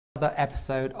another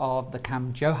episode of the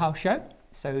Kam Johal Show.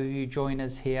 So you join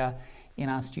us here in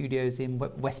our studios in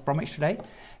West Bromwich today.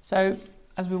 So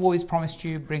as we've always promised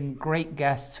you, bring great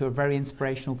guests who are very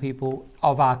inspirational people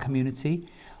of our community,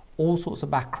 all sorts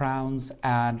of backgrounds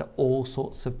and all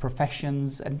sorts of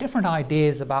professions and different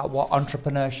ideas about what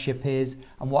entrepreneurship is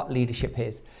and what leadership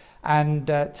is. And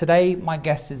today my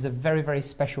guest is a very, very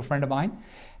special friend of mine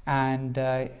and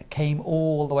came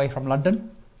all the way from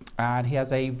London. And he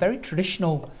has a very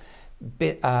traditional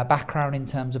background in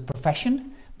terms of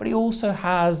profession, but he also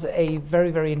has a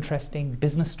very, very interesting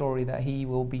business story that he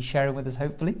will be sharing with us,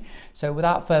 hopefully. So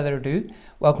without further ado,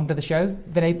 welcome to the show,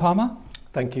 Vinay Parmar.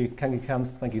 Thank you,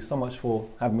 Kams. Thank you so much for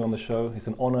having me on the show. It's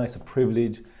an honour, it's a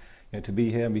privilege, to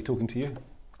be here and be talking to you.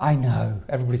 I know,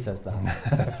 everybody says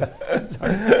that.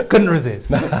 Sorry, couldn't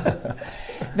resist.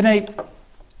 Vinay,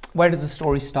 where does the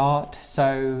story start?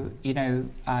 So,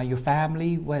 your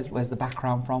family, where's the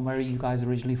background from? Where are you guys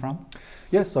originally from?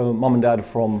 Yeah, so mum and dad are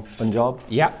from Punjab,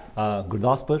 yeah,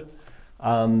 Gurdaspur.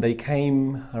 They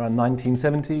came around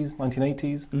 1970s,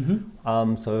 1980s.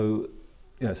 Mm-hmm. So,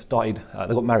 started,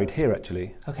 they got married here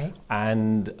actually. Okay.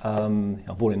 And I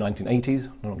was born in 1980s,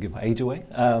 I don't give my age away.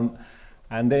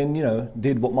 And then,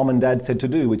 did what mum and dad said to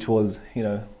do, which was,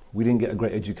 we didn't get a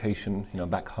great education,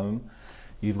 back home.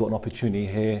 You've got an opportunity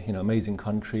here, amazing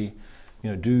country,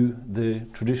 do the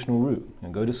traditional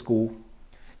route, go to school,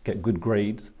 get good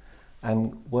grades,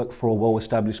 and work for a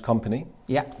well-established company.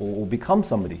 Yeah. Or become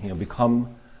somebody,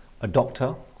 become a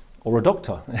doctor or a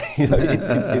doctor.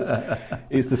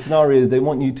 It's the scenarios they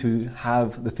want you to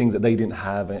have the things that they didn't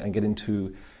have and get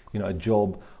into, a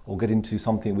job or get into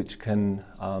something which can,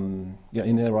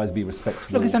 in their eyes, be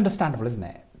respectable. Look, it's understandable, isn't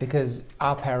it? Because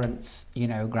our parents,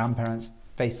 grandparents,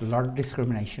 faced a lot of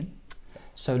discrimination.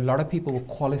 So a lot of people were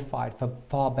qualified for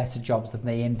far better jobs than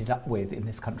they ended up with in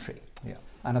this country. Yeah.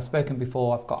 And I've spoken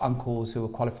before, I've got uncles who were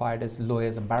qualified as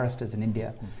lawyers and barristers in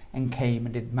India and came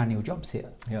and did manual jobs here.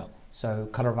 Yeah. So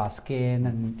colour of our skin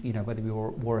and, whether we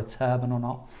wore a turban or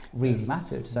not really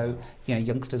mattered. So,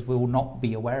 youngsters will not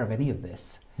be aware of any of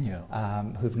this. Yeah.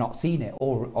 Who've not seen it,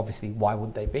 or obviously why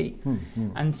would they be?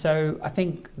 And so I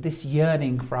think this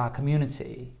yearning for our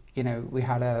community, we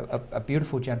had a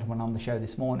beautiful gentleman on the show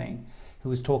this morning who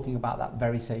was talking about that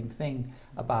very same thing,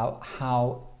 about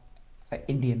how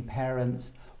Indian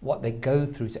parents, what they go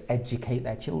through to educate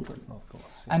their children. Of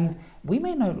course. Yeah. And we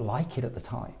may not like it at the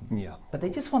time, yeah, but they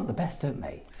just want the best, don't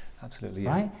they? Absolutely, yeah.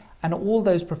 Right? And all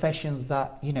those professions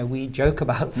that, we joke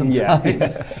about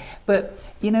sometimes. Yeah. But,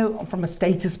 from a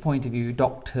status point of view,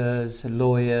 doctors,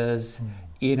 lawyers,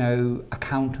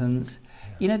 accountants,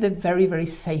 they're very, very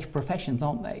safe professions,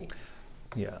 aren't they?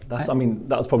 Yeah, that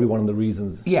was probably one of the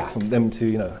reasons for them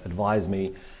to, advise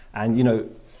me. And,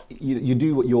 you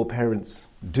do what your parents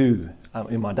do.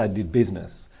 My dad did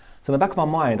business. So in the back of my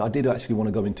mind, I did actually want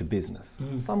to go into business,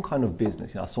 some kind of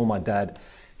business. I saw my dad,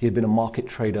 he had been a market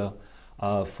trader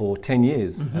for 10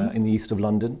 years in the east of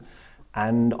London.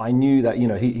 And I knew that,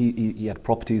 he had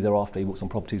properties thereafter. He bought some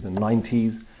properties in the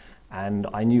 90s. And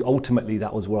I knew ultimately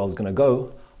that was where I was going to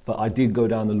go. But I did go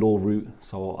down the law route.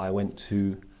 So I went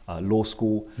to law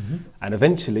school. And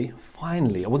eventually,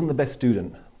 finally, I wasn't the best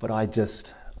student, but I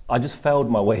just failed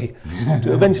my way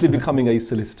to eventually becoming a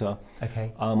solicitor.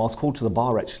 Okay. I was called to the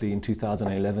bar actually in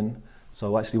 2011.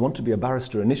 So I actually wanted to be a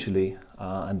barrister initially,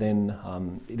 and then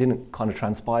it didn't kind of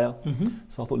transpire.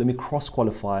 So I thought, let me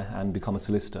cross-qualify and become a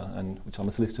solicitor, which I'm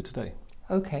a solicitor today.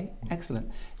 Okay, excellent.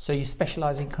 So you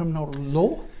specialise in criminal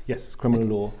law? Yes, criminal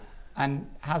law. And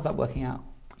how's that working out?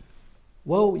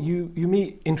 Well, you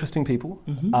meet interesting people.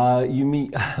 You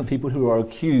meet people who are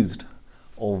accused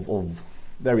of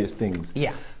various things.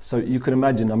 Yeah. So you can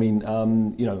imagine,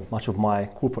 much of my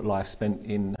corporate life spent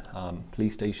in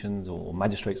police stations or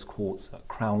magistrates' courts,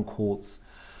 crown courts,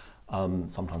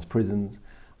 sometimes prisons,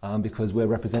 because we're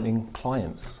representing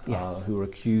clients who are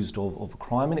accused of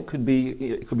crime, and it could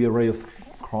be an array of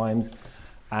crimes,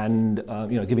 and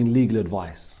giving legal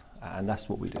advice, and that's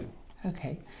what we do.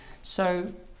 Okay,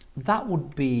 so that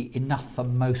would be enough for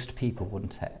most people,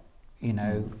 wouldn't it?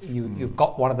 You've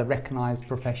got one of the recognised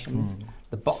professions.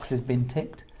 The box has been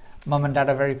ticked. Mum and dad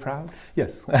are very proud.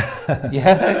 Yes.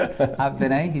 Yeah.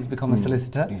 Vinay, he's become a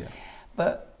solicitor. Yeah.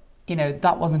 But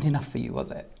that wasn't enough for you,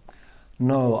 was it?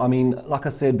 No, like I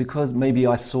said, because maybe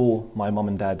I saw my mum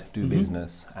and dad do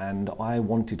business, and I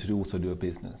wanted to also do a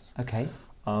business. Okay.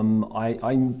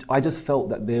 I just felt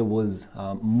that there was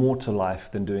more to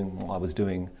life than doing what I was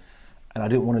doing. And I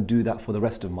didn't want to do that for the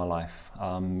rest of my life.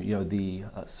 The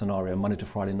scenario, Monday to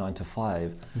Friday, 9 to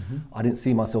 5. I didn't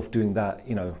see myself doing that,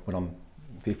 when I'm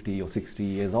 50 or 60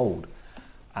 years old.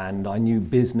 And I knew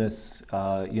business,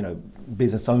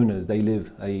 business owners, they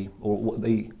live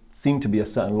they seem to be a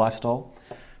certain lifestyle.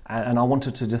 And I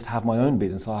wanted to just have my own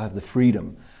business, so I have the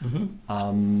freedom.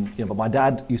 But my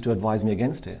dad used to advise me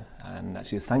against it. And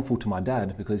actually, I was thankful to my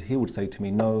dad, because he would say to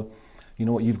me, no, you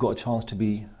know what, you've got a chance to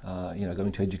be, go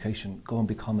into education, go and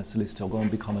become a solicitor, go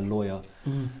and become a lawyer.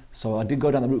 So I did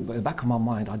go down the route, but in the back of my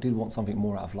mind, I did want something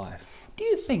more out of life. Do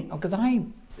you think, because I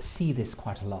see this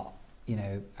quite a lot,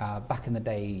 back in the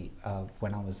day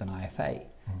when I was an IFA,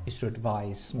 used to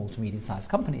advise small to medium-sized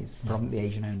companies, predominantly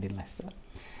Asian-owned in Leicester.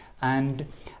 And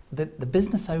the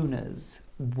business owners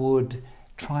would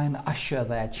try and usher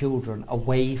their children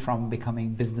away from becoming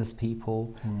business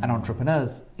people and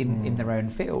entrepreneurs in their own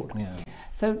field. Yeah.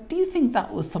 So do you think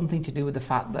that was something to do with the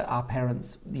fact that our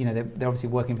parents, they're obviously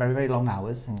working very, very long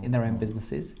hours in their own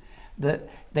businesses, that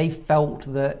they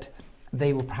felt that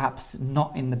they were perhaps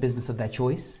not in the business of their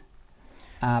choice,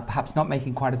 perhaps not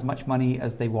making quite as much money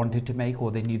as they wanted to make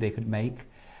or they knew they could make,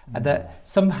 that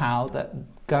somehow that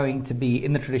going to be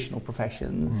in the traditional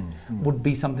professions would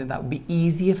be something that would be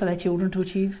easier for their children to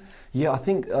achieve? Yeah, I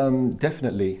think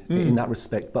definitely in that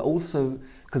respect, but also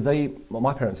because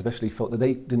my parents especially felt that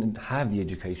they didn't have the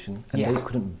education and they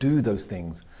couldn't do those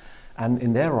things. And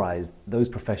in their eyes, those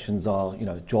professions are,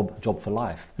 job for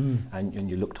life, and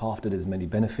you're looked after, there's many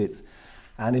benefits.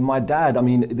 And in my dad, I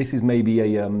mean, this is maybe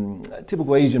a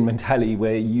typical Asian mentality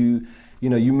where you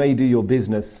may do your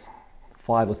business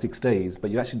 5 or 6 days,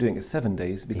 but you're actually doing it 7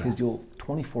 days because you're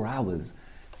 24 hours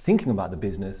thinking about the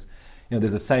business.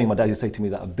 There's a saying my dad used to say to me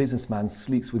that a businessman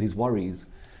sleeps with his worries.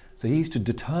 So he used to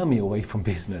deter me away from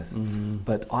business.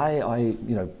 But I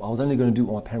was only going to do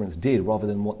what my parents did rather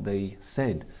than what they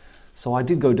said. So I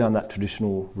did go down that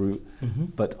traditional route,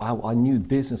 but I knew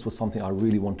business was something I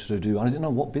really wanted to do. I didn't know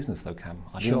what business though, Cam.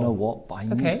 I didn't know what, but I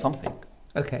knew something.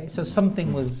 Okay, so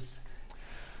something was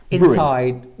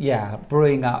inside,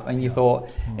 brewing up, and you thought,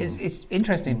 it's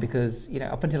interesting because,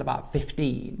 up until about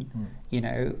 15,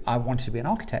 I wanted to be an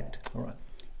architect. All right.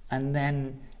 And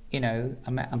then, I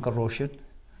met Uncle Roshan,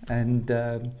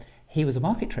 and he was a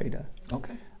market trader.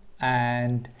 Okay.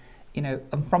 And,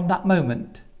 and from that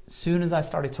moment, soon as I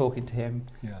started talking to him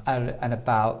and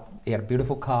about, he had a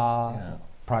beautiful car,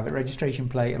 private registration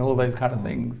plate and all those kind of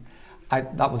things,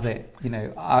 that was it.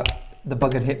 The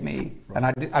bug had hit me, and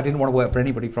I didn't want to work for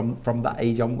anybody from that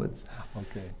age onwards.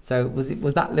 Okay. So was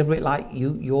that a little bit like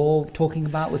you're talking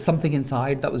about? Was something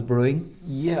inside that was brewing?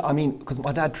 Yeah, I mean, because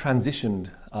my dad transitioned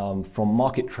from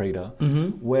market trader,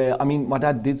 where, I mean, my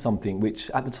dad did something which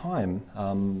at the time,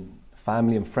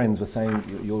 family and friends were saying,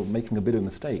 you're making a bit of a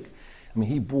mistake. I mean,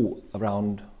 he bought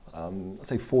around, let's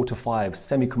say 4 to 5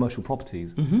 semi-commercial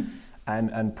properties,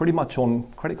 and pretty much on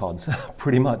credit cards,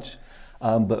 pretty much.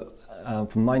 But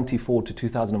from 94 to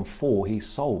 2004, he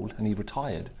sold and he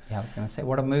retired. Yeah, I was going to say,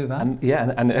 what a move, huh?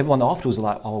 And everyone afterwards was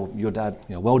like, oh, your dad,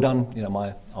 well done.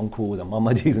 My uncles and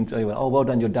mamajis and went, oh, well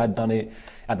done, your dad done it.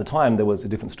 At the time, there was a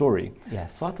different story.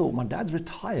 Yes. So I thought, my dad's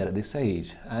retired at this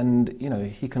age, and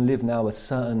he can live now a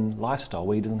certain lifestyle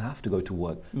where he doesn't have to go to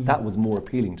work. That was more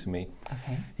appealing to me.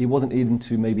 Okay. He wasn't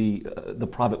into maybe the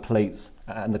private plates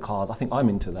and the cars. I think I'm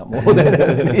into that more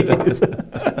than he is.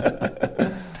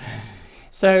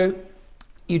 So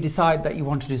you decide that you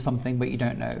want to do something, but you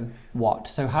don't know what.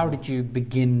 So how did you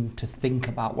begin to think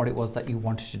about what it was that you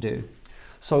wanted to do?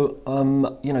 So,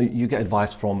 you get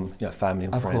advice from family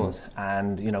and friends. Course.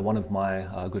 And, one of my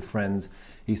good friends,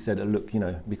 he said, look,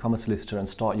 become a solicitor and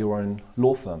start your own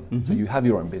law firm. So you have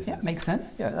your own business. Yeah, makes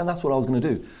sense. Yeah, and that's what I was going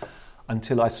to do.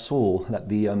 Until I saw that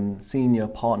the senior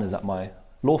partners at my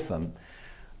law firm,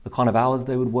 the kind of hours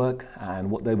they would work and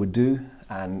what they would do,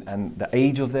 and the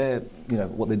age of their,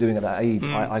 what they're doing at that age,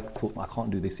 I thought, I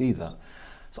can't do this either.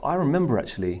 So I remember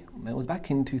actually, it was back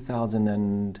in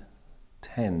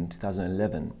 2010,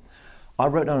 2011, I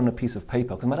wrote down on a piece of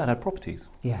paper, because my dad had properties.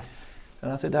 Yes.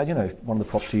 And I said, Dad, if one of the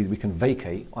properties we can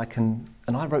vacate, and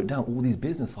I wrote down all these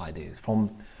business ideas,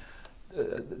 from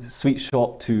sweet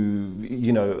shop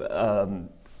to,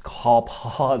 car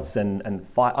parts and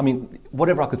fire, I mean,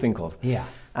 whatever I could think of. Yeah.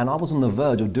 And I was on the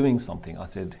verge of doing something. I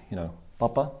said,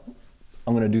 Papa,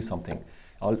 I'm going to do something.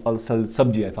 I'll sell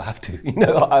subji if I have to.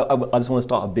 I just want to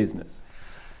start a business.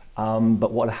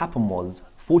 But what happened was,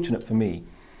 fortunate for me,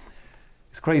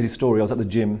 it's a crazy story. I was at the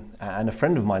gym and a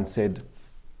friend of mine said,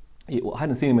 I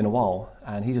hadn't seen him in a while,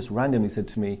 and he just randomly said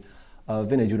to me, Vinay,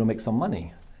 do you want to make some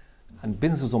money? And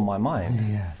business was on my mind.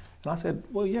 Yes. And I said,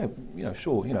 well, yeah,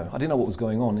 sure. I didn't know what was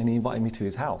going on, and he invited me to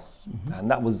his house.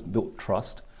 And that was built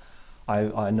trust.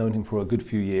 I'd known him for a good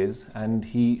few years, and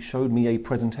he showed me a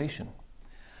presentation.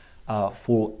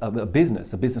 for a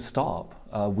business startup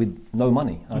with no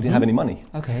money. I didn't have any money.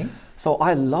 Okay. So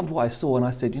I loved what I saw, and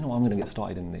I said, you know, I'm going to get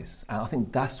started in this. And I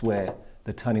think that's where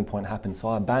the turning point happened. So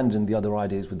I abandoned the other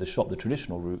ideas with the shop, the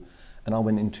traditional route, and I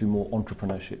went into more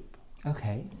entrepreneurship.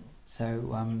 Okay. So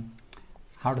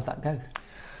how did that go?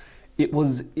 It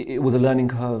was a learning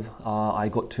curve. I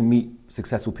got to meet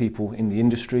successful people in the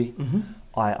industry.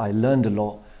 I learned a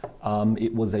lot.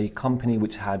 It was a company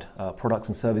which had products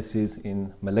and services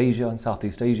in Malaysia and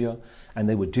Southeast Asia, and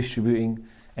they were distributing,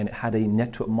 and it had a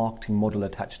network marketing model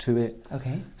attached to it.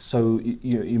 Okay. So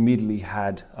you immediately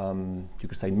had, you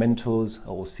could say, mentors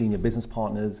or senior business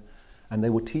partners, and they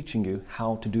were teaching you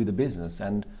how to do the business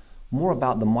and more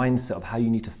about the mindset of how you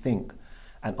need to think.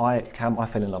 And I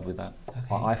fell in love with that.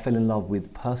 Okay. I fell in love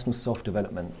with personal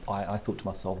self-development. I thought to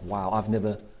myself, wow, I've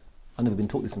never been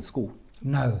taught this in school.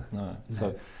 No.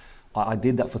 So I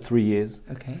did that for 3 years.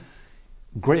 Okay.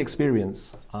 Great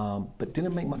experience, but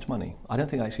didn't make much money. I don't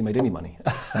think I actually made any money.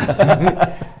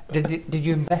 Did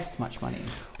you invest much money?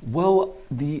 Well,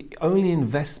 the only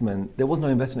investment, there was no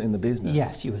investment in the business.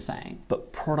 Yes, you were saying.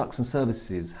 But products and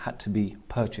services had to be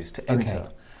purchased to enter.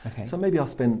 Okay. So maybe I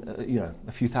spent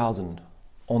a few thousand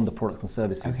on the products and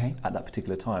services at that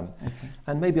particular time. Okay.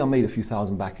 And maybe I made a few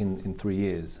thousand back in 3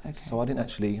 years. Okay. So I didn't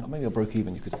actually, maybe I broke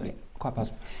even, you could say. Yeah, quite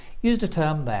possible. Used a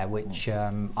term there which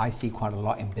I see quite a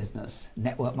lot in business,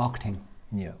 network marketing.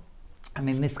 Yeah. And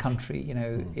in this country, you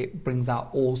know, it brings out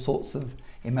all sorts of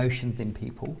emotions in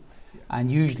people. Yeah.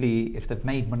 And usually if they've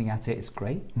made money at it, it's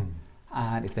great.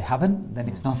 And if they haven't, then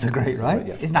it's not so great, right?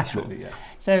 Yeah, it's natural. Absolutely, yeah.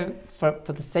 So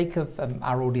for the sake of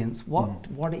our audience,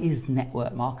 what is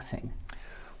network marketing?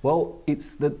 Well,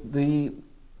 it's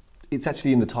it's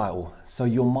actually in the title. So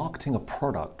you're marketing a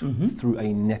product through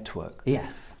a network.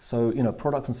 Yes. So,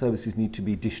 products and services need to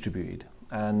be distributed.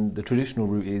 And the traditional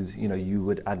route is, you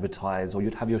would advertise, or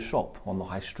you'd have your shop on the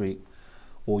high street,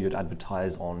 or you'd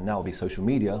advertise on, now it'll be social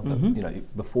media,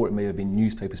 but before it may have been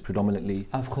newspapers predominantly.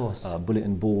 Of course.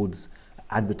 Bulletin boards,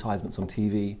 advertisements on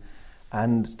TV.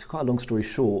 And to cut a long story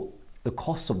short, the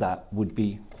cost of that would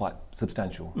be quite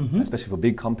substantial, especially for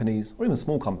big companies or even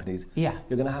small companies. Yeah.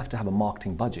 You're going to have a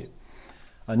marketing budget.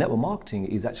 Network marketing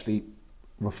is actually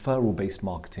referral-based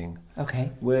marketing.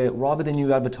 Okay. Where rather than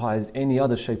you advertise any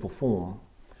other shape or form,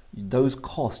 those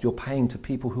costs you're paying to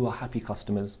people who are happy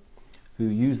customers, who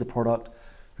use the product,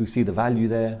 who see the value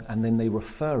there, and then they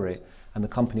refer it, and the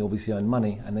company obviously earn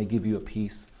money, and they give you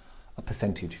a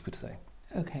percentage, you could say.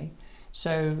 Okay.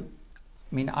 So,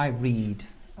 I read,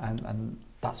 and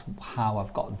that's how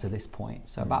I've gotten to this point.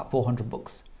 So about 400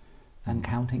 books and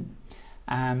counting.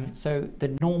 So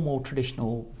the normal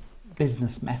traditional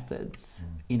business methods,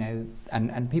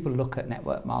 and people look at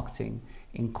network marketing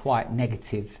in quite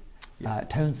negative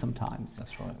tones sometimes.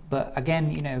 That's right. But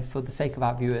again, for the sake of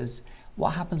our viewers,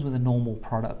 what happens with a normal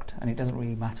product, and it doesn't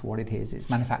really matter what it is, it's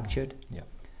manufactured. Yeah.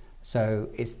 So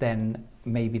it's then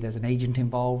maybe there's an agent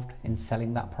involved in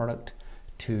selling that product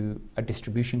to a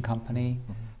distribution company,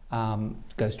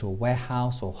 goes to a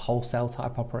warehouse or wholesale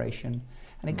type operation,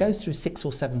 and it goes through 6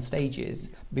 or 7 stages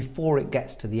before it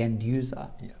gets to the end user.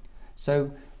 Yeah.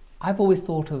 So I've always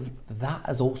thought of that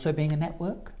as also being a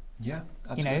network. Yeah,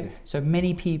 absolutely. So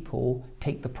many people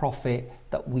take the profit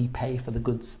that we pay for the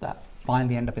goods that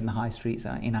finally end up in the high streets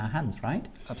in our hands, right?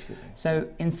 Absolutely. So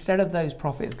instead of those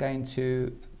profits going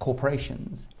to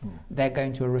corporations, they're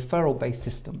going to a referral-based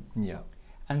system. Yeah.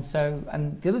 And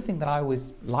the other thing that I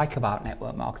always like about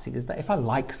network marketing is that if I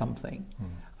like something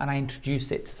and I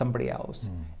introduce it to somebody else,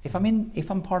 if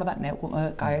I'm part of that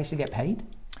network, I actually get paid.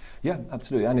 Yeah,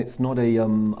 absolutely. And it's not a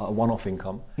one-off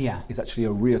income. Yeah. It's actually a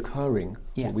reoccurring,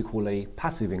 what we call a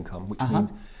passive income, which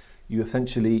means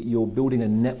you're building a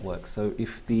network. So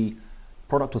if the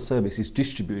product or service is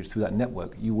distributed through that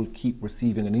network, you will keep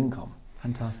receiving an income.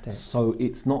 Fantastic. So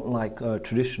it's not like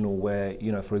traditional where,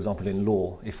 for example, in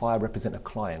law, if I represent a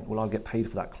client, well, I'll get paid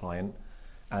for that client.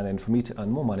 And then for me to earn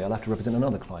more money, I'll have to represent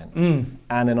another client.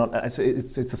 And then it's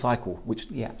a cycle which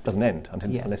doesn't end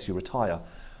unless you retire.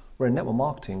 Where in network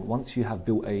marketing, once you have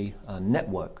built a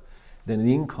network, then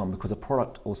the income, because a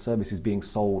product or service is being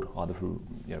sold either through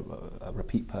a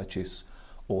repeat purchase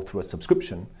or through a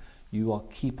subscription, you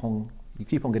keep on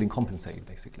getting compensated,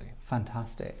 basically.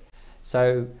 Fantastic.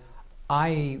 So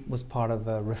I was part of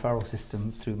a referral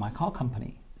system through my car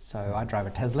company. So I drive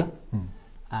a Tesla,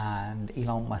 and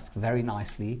Elon Musk very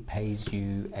nicely pays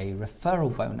you a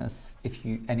referral bonus if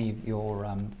any of your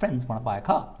friends want to buy a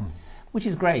car. Which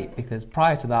is great, because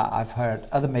prior to that I've heard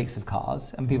other makes of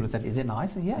cars and people have said, is it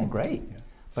nice? And yeah, great.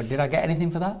 But did I get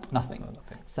anything for that? Nothing. No,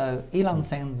 nothing. So Elon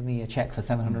sends me a check for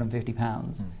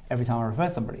 £750 every time I refer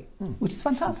somebody, which is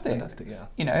fantastic. That's fantastic, yeah.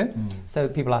 You know, so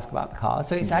people ask about the car.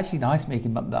 So it's actually nice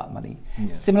making that money.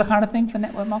 Yeah. Similar kind of thing for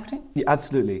network marketing? Yeah,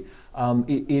 absolutely.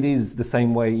 It is the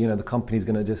same way, you know, the company's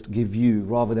going to just give you,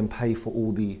 rather than pay for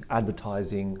all the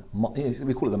advertising,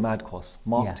 we call it the MAD costs,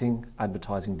 marketing,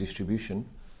 advertising, distribution.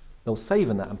 They'll save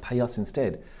on that and pay us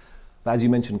instead. But as you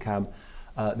mentioned, Cam,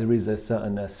 there is a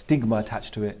certain stigma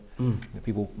attached to it. You know,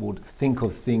 people would think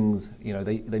of things, you know,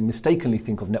 they mistakenly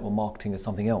think of network marketing as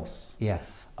something else.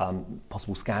 Yes.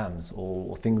 Possible scams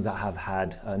or things that have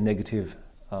had a negative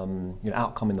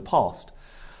outcome in the past.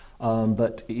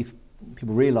 But if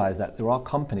people realize that there are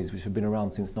companies which have been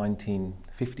around since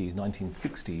 1950s,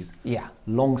 1960s,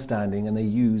 long-standing, and they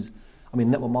use, I mean,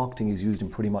 network marketing is used in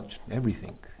pretty much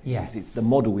everything. Yes. The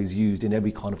model is used in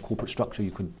every kind of corporate structure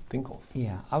you could think of.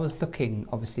 Yeah, I was looking,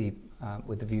 obviously,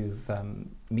 with the view of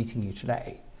meeting you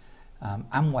today.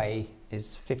 Amway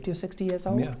is 50 or 60 years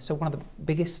old, so one of the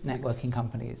biggest networking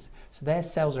companies. So their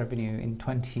sales revenue in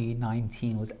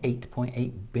 2019 was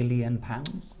 £8.8 billion.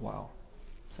 Wow.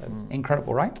 So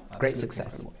incredible, right? Absolutely great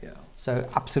success. Incredible, yeah. So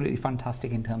absolutely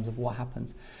fantastic in terms of what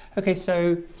happens. Okay,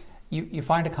 so you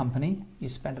find a company, you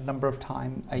spend a number of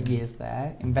years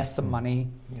there, invest some money,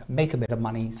 make a bit of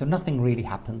money, so nothing really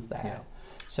happens there. Yeah.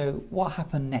 So what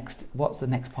happened next? What's the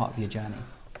next part of your journey?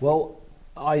 Well,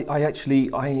 I actually,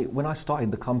 when I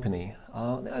started the company,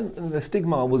 and the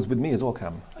stigma was with me as well,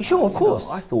 Cam. Sure, of course.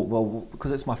 I thought, well,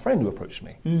 because it's my friend who approached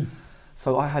me.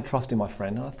 So I had trust in my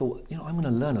friend, and I thought, you know, I'm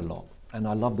going to learn a lot. And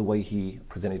I loved the way he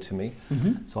presented to me.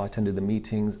 So I attended the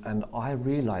meetings, and I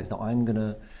realized that I'm going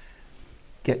to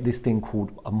get this thing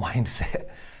called a mindset,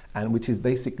 and which is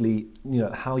basically, you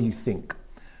know, how you think.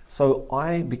 So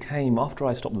I became, after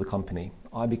I stopped with the company,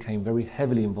 I became very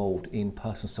heavily involved in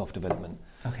personal self-development.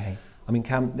 Okay. I mean,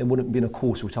 Cam, there wouldn't have been a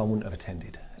course which I wouldn't have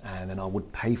attended, and then I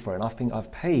would pay for it. And I think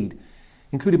I've paid,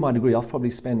 including my degree, I've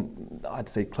probably spent, I'd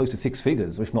say, close to 6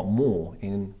 figures, or if not more,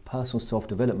 in personal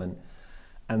self-development.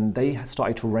 And they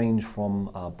started to range from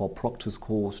Bob Proctor's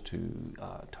course to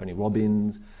Tony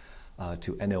Robbins,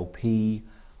 to NLP.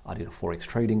 I did a Forex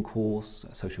trading course,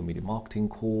 a social media marketing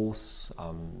course,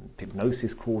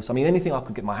 hypnosis course. I mean, anything I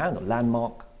could get my hands on,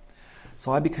 landmark.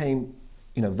 So I became,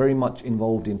 you know, very much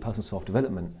involved in personal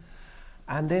self-development.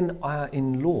 And then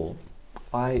in law,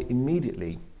 I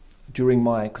immediately,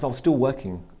 because I was still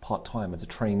working part-time as a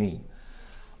trainee,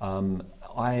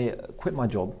 I quit my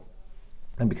job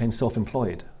and became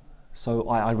self-employed. So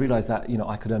I realized that, you know,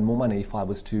 I could earn more money if I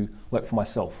was to work for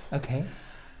myself. Okay.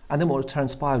 And then what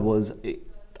transpired was,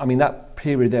 I mean, that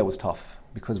period there was tough,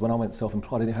 because when I went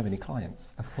self-employed, I didn't have any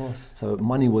clients. Of course. So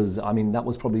money was, I mean, that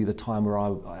was probably the time where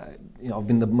I've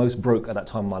been the most broke at that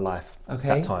time of my life. Okay.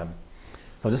 That time.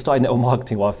 So I just started network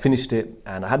marketing. Well, I finished it,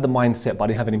 and I had the mindset, but I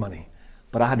didn't have any money.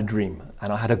 But I had a dream,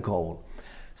 and I had a goal.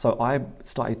 So I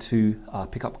started to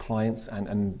pick up clients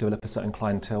and develop a certain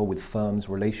clientele with firms,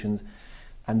 relations.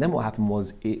 And then what happened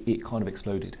was it kind of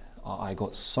exploded. I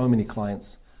got so many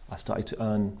clients. I started to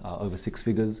earn over 6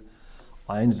 figures.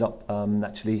 I ended up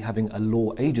actually having a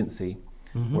law agency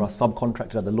where I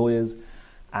subcontracted other lawyers.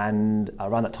 And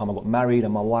around that time I got married,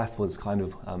 and my wife was kind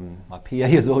of my PA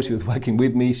as well. She was working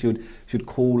with me. She would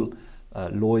call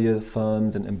lawyer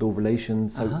firms and build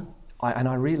relations. So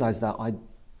I realized that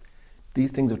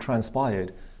these things have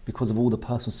transpired because of all the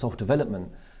personal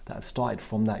self-development that had started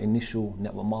from that initial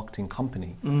network marketing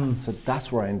company. So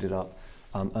that's where I ended up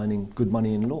earning good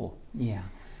money in law. Yeah.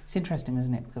 It's interesting,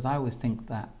 isn't it? Because I always think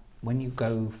that when you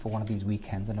go for one of these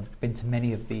weekends, and I've been to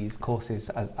many of these courses,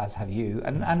 as have you,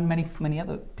 and many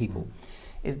other people,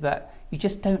 is that you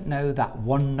just don't know that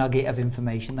one nugget of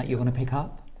information that you're going to pick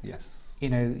up. Yes. You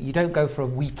know, you don't go for a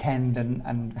weekend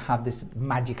and have this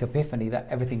magic epiphany that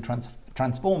everything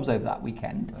transforms over that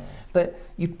weekend, but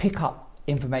you pick up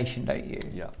information, don't you?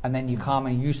 Yeah. And then you come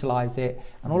and utilize it,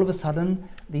 and all of a sudden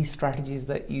these strategies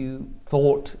that you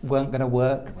thought weren't going to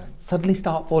work suddenly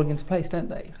start falling into place, don't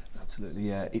they? Absolutely,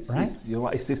 yeah. You're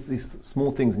right. It's just these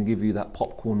small things can give you that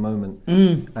popcorn moment,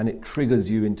 and it triggers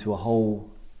you into a whole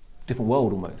different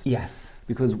world almost. Yes.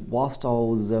 Because whilst I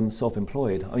was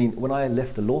self-employed, I mean, when I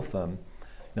left the law firm,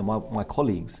 you know, my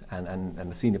colleagues and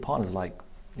the senior partners were like,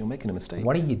 "You're making a mistake.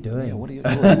 What are you doing? Yeah, what are you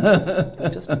doing? You're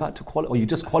just about to qualify, or you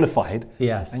just qualified,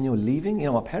 yes, and you're leaving." You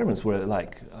know, my parents were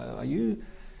like, "Are you,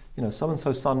 you know, so and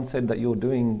so son said that you're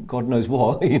doing God knows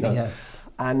what," you know. Yes.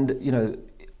 And you know,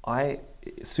 I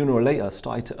sooner or later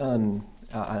started to earn,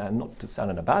 and not to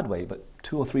sound in a bad way, but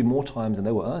 2 or 3 more times than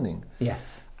they were earning.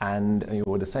 Yes. And you know,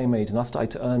 we're the same age, and I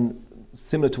started to earn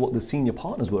similar to what the senior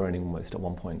partners were earning almost at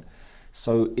one point.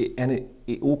 So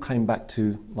it all came back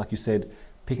to, like you said,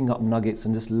 picking up nuggets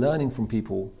and just learning from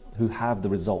people who have the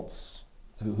results,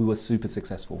 who are super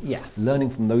successful. Yeah. Learning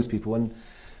from those people. And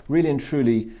really and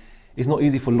truly, it's not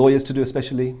easy for lawyers to do,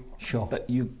 especially. Sure. But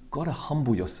you've got to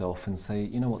humble yourself and say,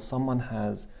 you know what, someone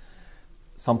has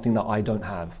something that I don't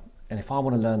have. And if I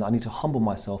want to learn, I need to humble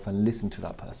myself and listen to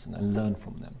that person and learn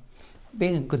from them.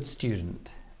 Being a good student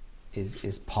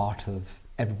is part of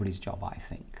everybody's job, I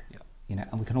think. Yeah. You know,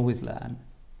 and we can always learn.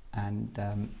 And,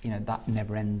 you know, that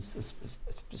never ends,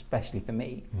 especially for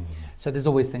me. Mm-hmm. So there's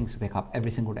always things to pick up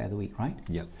every single day of the week, right?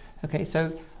 Yeah. Okay,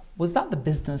 so was that the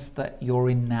business that you're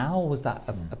in now, or was that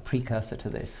a precursor to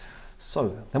this?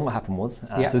 So then what happened was,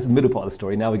 so this is the middle part of the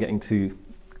story, now we're getting to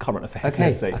current affairs, okay,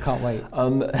 let's say. I can't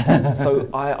wait. So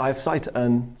I've started to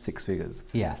earn six figures.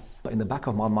 Yes. But in the back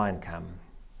of my mind, Cam,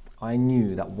 I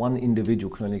knew that one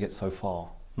individual can only get so far.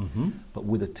 Mm-hmm. But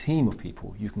with a team of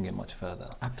people, you can get much further.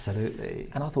 Absolutely.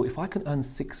 And I thought, if I can earn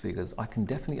six figures, I can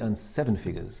definitely earn seven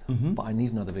figures, but I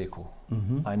need another vehicle.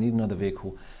 I need another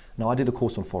vehicle. Now, I did a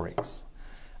course on Forex,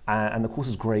 and the course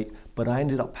is great, but I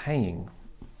ended up paying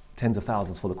tens of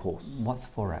thousands for the course. What's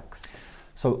Forex?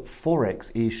 So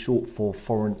Forex is short for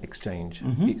foreign exchange.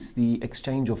 It's the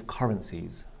exchange of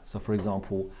currencies. So for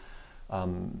example,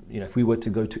 you know, if we were to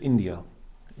go to India,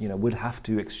 you know, we'd have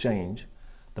to exchange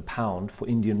the pound for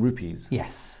Indian rupees.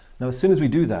 Yes. Now, as soon as we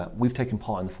do that, we've taken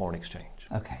part in the foreign exchange.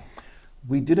 Okay.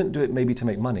 We didn't do it maybe to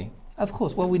make money. Of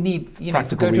course. Well, we need, you know,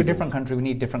 to go to a different country, we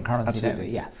need different currency, Absolutely.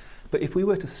 don't we? Yeah. But if we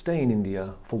were to stay in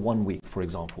India for 1 week, for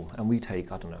example, and we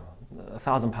take, I don't know,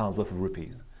 £1,000 worth of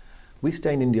rupees, we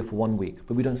stay in India for 1 week,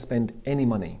 but we don't spend any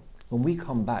money. When we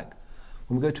come back,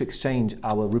 when we go to exchange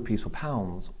our rupees for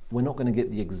pounds, we're not going to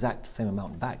get the exact same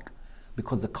amount back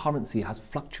because the currency has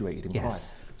fluctuated in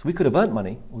price. So we could have earned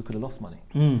money or we could have lost money.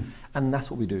 And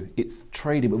that's what we do. It's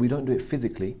trading, but we don't do it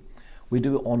physically. We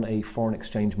do it on a foreign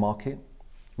exchange market,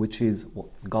 which is what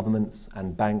governments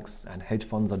and banks and hedge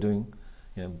funds are doing.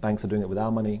 You know, banks are doing it with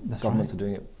our money, governments are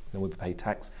doing it, you know, we pay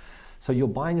tax. So you're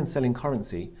buying and selling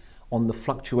currency on the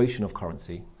fluctuation of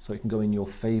currency, so it can go in your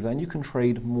favor, and you can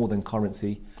trade more than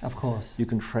currency. Of course. You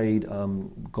can trade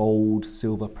gold,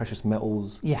 silver, precious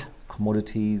metals,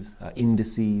 commodities,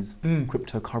 indices,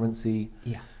 cryptocurrency.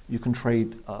 Yeah. You can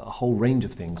trade a whole range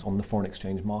of things on the foreign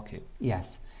exchange market.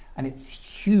 Yes, and it's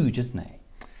huge, isn't it?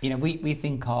 You know, we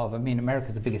think of, I mean,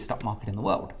 America's the biggest stock market in the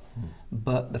world,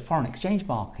 but the foreign exchange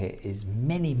market is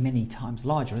many, many times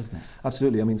larger, isn't it?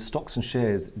 Absolutely. I mean, stocks and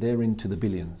shares, they're into the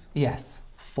billions. Yes.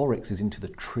 Forex is into the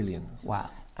trillions. Wow.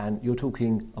 And you're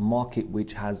talking a market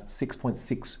which has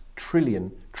 6.6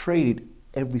 trillion traded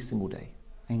every single day.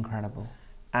 Incredible.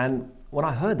 And when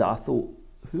I heard that, I thought,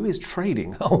 who is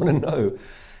trading? I want to know.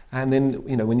 And then,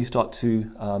 you know, when you start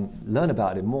to learn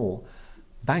about it more,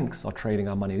 banks are trading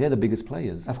our money. They're the biggest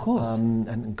players. Of course.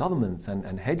 And governments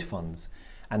and hedge funds.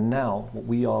 And now what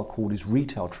we are called is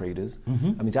retail traders.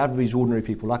 I mean, average, ordinary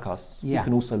people like us, we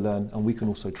can also learn and we can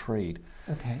also trade.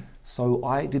 Okay. So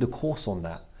I did a course on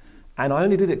that. And I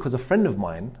only did it because a friend of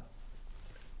mine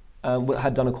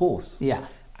had done a course. Yeah.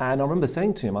 And I remember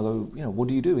saying to him, I go, you know, what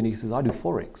do you do? And he says, I do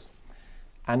Forex.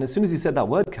 And as soon as he said that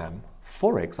word, Cam,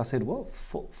 Forex, I said, what?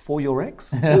 For your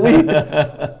ex?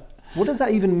 What does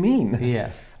that even mean?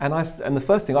 Yes. And the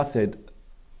first thing I said,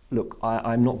 look,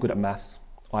 I'm not good at maths.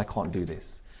 I can't do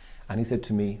this. And he said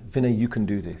to me, Vinay, you can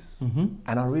do this.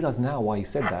 And I realize now why he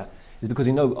said that is because,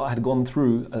 you know, I had gone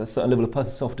through a certain level of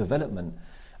personal self-development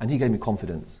and he gave me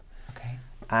confidence. Okay.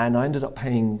 And I ended up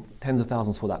paying tens of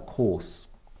thousands for that course.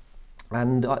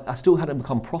 And I still hadn't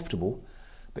become profitable.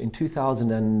 But in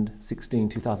 2016,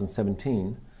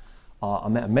 2017, I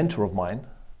met a mentor of mine,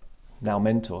 now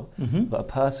mentor, but a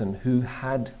person who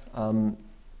had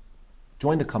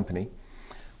joined a company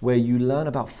where you learn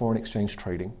about foreign exchange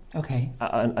trading,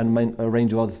 and a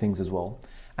range of other things as well,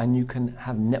 and you can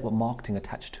have network marketing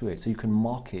attached to it, so you can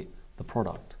market the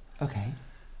product. Okay.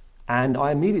 And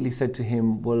I immediately said to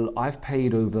him, well, I've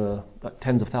paid over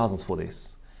tens of thousands for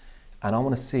this, and I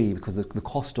want to see, because the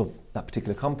cost of that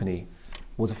particular company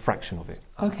was a fraction of it.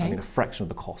 Okay. I mean, a fraction of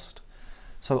the cost.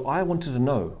 So I wanted to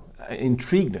know,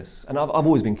 intriguedness, and I've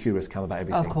always been curious, Cam, about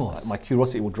everything. Of course. My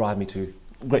curiosity will drive me to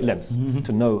great lengths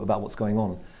to know about what's going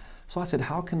on. So I said,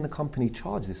 how can the company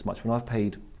charge this much when I've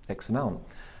paid X amount?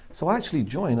 So I actually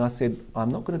joined. I said, I'm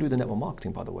not going to do the network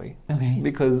marketing, by the way,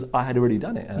 because I had already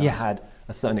done it and I had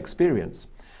a certain experience.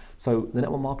 So the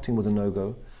network marketing was a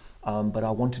no-go, but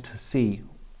I wanted to see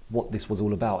what this was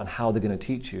all about and how they're going to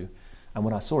teach you. And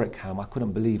when I saw it, Cam, I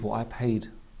couldn't believe what I paid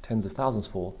tens of thousands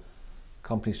for.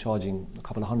 Companies charging a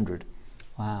couple of hundred.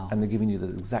 Wow. And they're giving you the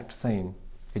exact same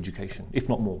education, if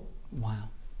not more. Wow.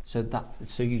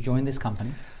 So you joined this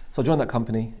company? So I joined that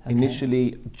company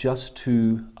initially just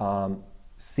to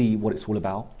see what it's all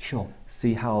about. Sure.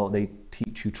 See how they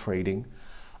teach you trading.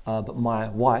 But my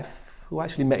wife, who I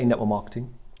actually met in network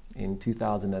marketing in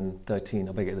 2013,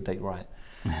 I better get the date right,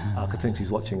 because I think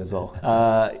she's watching as well.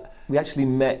 We actually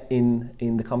met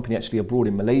in the company actually abroad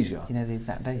in Malaysia. Do you know the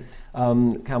exact date?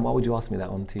 Cam, why would you ask me that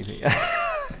on TV?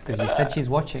 Because you said she's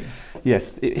watching.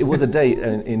 Yes, it was a date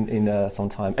in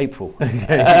sometime April.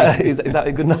 Is that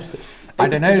a good enough? I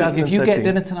don't know. If you get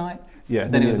dinner tonight,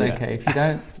 then it was okay. Yeah. If you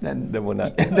don't, then we'll know.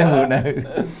 Then we'll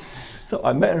know. So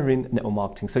I met her in network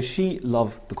marketing. So she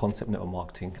loved the concept of network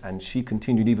marketing, and she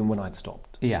continued even when I'd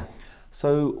stopped. Yeah.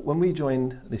 So when we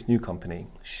joined this new company,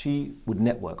 she would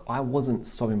network. I wasn't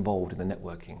so involved in the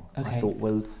networking. Okay. I thought,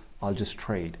 well, I'll just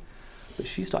trade. But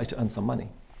she started to earn some money.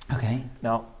 Okay.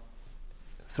 Now,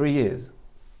 3 years,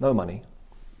 no money.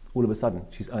 All of a sudden,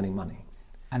 she's earning money.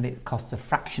 And it costs a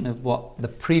fraction of what the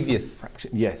previous...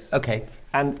 Fraction, yes. Okay.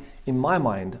 And in my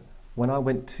mind, when I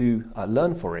went to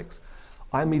learn Forex,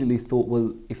 I immediately thought,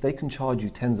 well, if they can charge you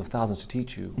tens of thousands to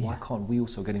teach you, why can't we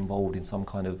also get involved in some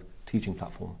kind of teaching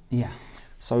platform? Yeah.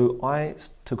 So I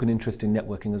took an interest in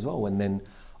networking as well, and then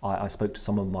I spoke to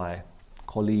some of my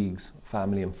colleagues,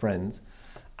 family and friends,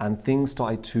 and things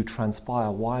started to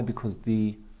transpire. Why? Because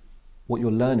what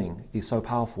you're learning is so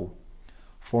powerful.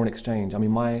 Foreign exchange. I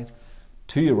mean, my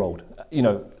 2-year-old,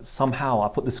 somehow I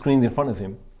put the screens in front of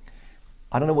him.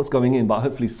 I don't know what's going in, but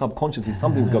hopefully subconsciously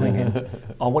something's going in.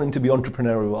 I want him to be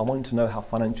entrepreneurial. I want him to know how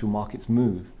financial markets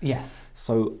move. Yes.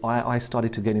 So I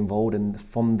started to get involved, and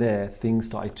from there, things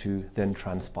started to then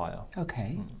transpire.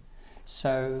 Okay.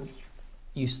 So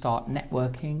you start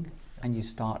networking and you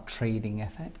start trading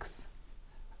FX.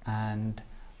 And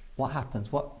what happens?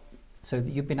 So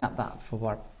you've been at that for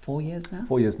what, 4 years now?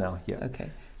 4 years now, yeah. Okay.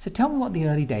 So tell me what the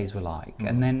early days were like.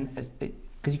 And then...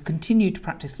 Because you continued to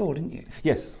practice law, didn't you?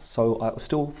 Yes, so I was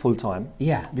still full-time.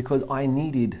 Yeah. Because I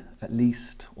needed at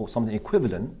least, or something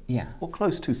equivalent, or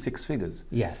close to 6 figures.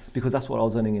 Yes. Because that's what I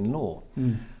was earning in law.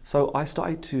 So I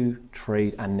started to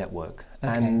trade and network.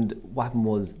 Okay. And what happened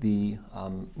was the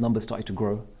numbers started to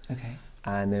grow. Okay.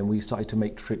 And then we started to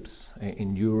make trips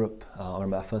in Europe. I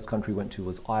remember our first country we went to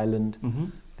was Ireland.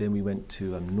 Then we went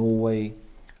to Norway.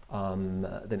 Then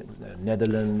it was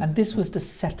Netherlands. And this was to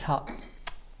set up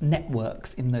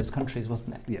networks in those countries,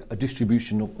 wasn't it? Yeah, a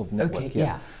distribution of network. Okay,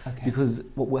 yeah. Okay. Because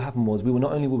what happened was we were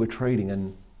not only trading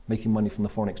and making money from the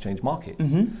foreign exchange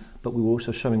markets, but we were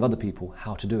also showing other people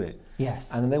how to do it.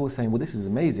 Yes. And then they were saying, well, this is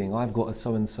amazing. I've got a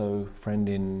so-and-so friend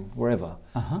in wherever.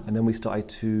 And then we started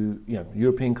to,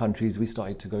 European countries, we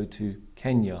started to go to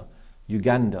Kenya,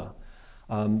 Uganda.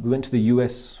 We went to the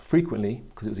US frequently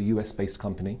because it was a US-based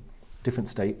company, different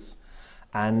states.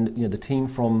 And, the team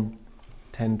from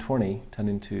 10, 20 turned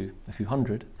into a few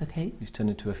hundred, which turned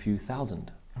into a few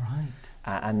thousand. Right.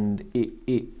 And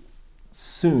it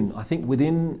soon, I think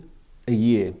within a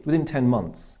year, within 10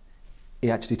 months, it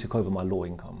actually took over my law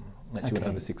income. It actually went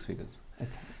over 6 figures.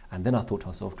 Okay. And then I thought to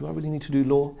myself, do I really need to do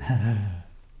law?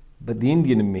 But the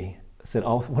Indian in me said,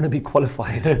 I want to be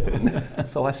qualified.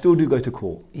 So I still do go to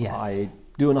court. Yes. I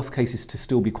do enough cases to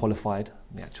still be qualified,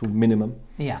 the actual minimum.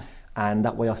 Yeah. And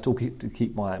that way I still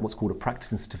keep my what's called a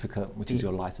practicing certificate, which is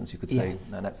your license, you could say,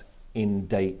 and that's in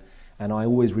date. And I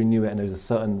always renew it, and there's a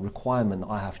certain requirement that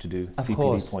I have to do,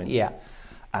 CPD points. Yeah.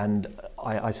 And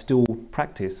I still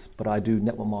practice, but I do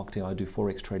network marketing, I do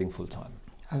Forex trading full time.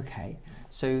 Okay,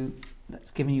 so that's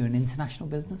given you an international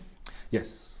business?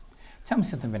 Yes. Tell me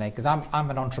something, Vinay, because I'm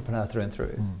an entrepreneur through and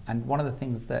through. And one of the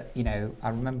things that, I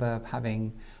remember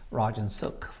having Raj and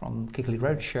Suk from Kickley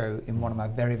Roadshow in one of my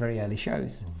very, very early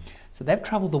shows. So they've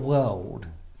traveled the world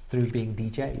through being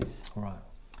DJs. Right.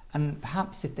 And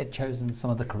perhaps if they'd chosen some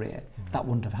other career, that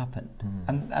wouldn't have happened.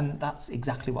 And that's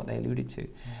exactly what they alluded to.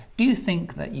 Do you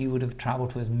think that you would have traveled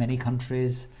to as many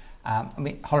countries,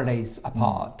 holidays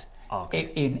apart,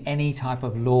 in any type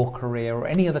of law career or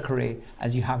any other career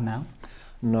as you have now?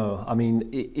 No,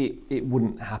 it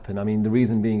wouldn't happen. The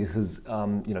reason being is because,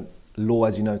 law,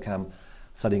 as you know, Cam,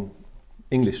 studying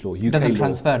English law, UK doesn't law,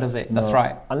 transfer, does it? No, that's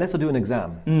right. Unless I do an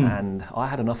exam, and I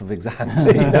had enough of exams,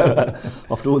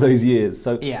 after all those years.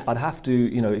 So I'd have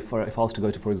to, if I was to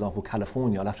go to, for example,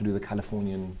 California, I'd have to do the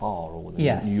Californian bar or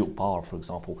the New York bar, for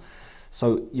example.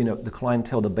 So, the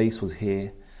clientele, the base was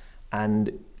here,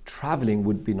 and traveling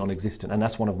would be non-existent. And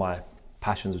that's one of my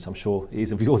passions, which I'm sure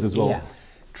is of yours as well. Yeah.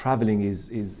 Traveling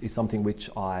is something which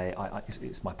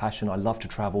it's my passion. I love to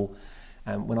travel.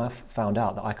 And when I found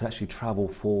out that I could actually travel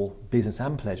for business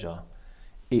and pleasure,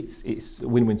 it's a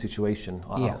win-win situation.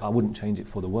 I wouldn't change it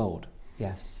for the world.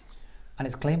 Yes. And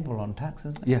it's claimable on tax,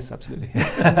 isn't it? Yes, absolutely.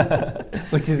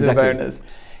 Which is a bonus.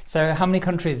 So how many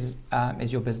countries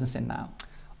is your business in now?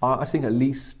 I think at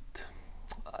least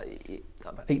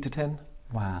 8 to 10.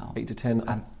 Wow. 8 to 10.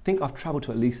 I think I've travelled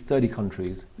to at least 30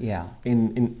 countries. Yeah.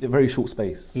 In a very short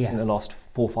space. Yes. In the last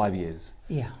 4 or 5 years.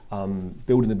 Yeah.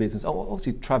 Building the business.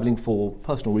 Obviously travelling for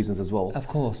personal reasons as well. Of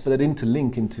course. But they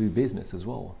interlink into business as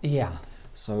well. Yeah.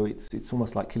 So it's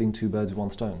almost like killing 2 birds with 1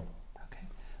 stone. Okay.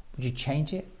 Would you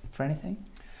change it for anything?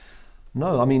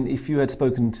 No, I mean, if you had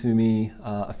spoken to me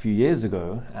a few years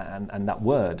ago and that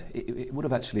word, it would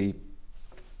have actually,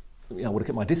 I would have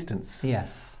kept my distance.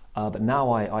 Yes. But now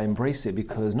I embrace it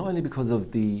because not only because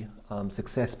of the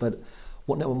success, but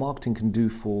what network marketing can do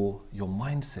for your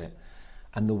mindset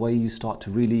and the way you start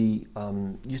to really,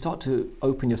 you start to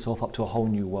open yourself up to a whole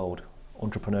new world,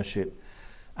 entrepreneurship,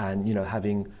 and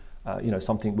having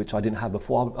something which I didn't have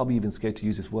before. I'll be even scared to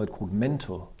use this word called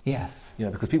mentor. Yes.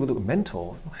 Because people look at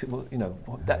mentor,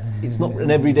 that it's not an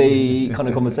everyday kind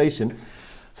of conversation.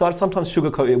 So I sometimes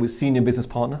sugarcoat it with senior business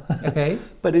partner. Okay.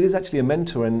 But it is actually a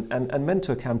mentor, and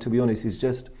mentor, Kam, to be honest, is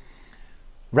just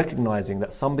recognizing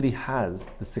that somebody has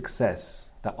the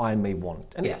success that I may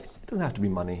want. And yes. It doesn't have to be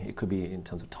money. It could be in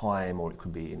terms of time, or it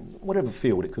could be in whatever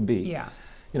field it could be. Yeah.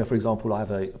 For example, I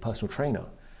have a personal trainer.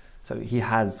 So he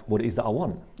has what it is that I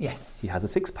want. Yes. He has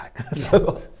a 6-pack. Yes.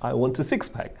 So I want a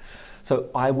 6-pack. So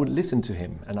I would listen to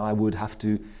him, and I would have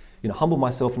to, humble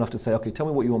myself enough to say, okay, tell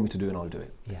me what you want me to do and I'll do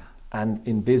it. Yeah. And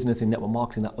in business, in network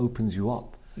marketing, that opens you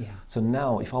up. Yeah. So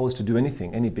now if I was to do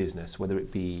anything, any business, whether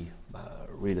it be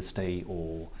real estate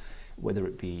or whether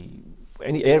it be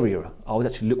any area, I would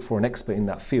actually look for an expert in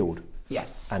that field.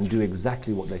 Yes. And do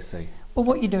exactly what they say. Well,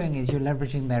 what you're doing is you're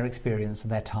leveraging their experience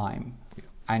and their time. Yeah.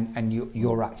 And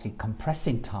you're actually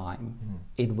compressing time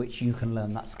in which you can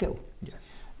learn that skill.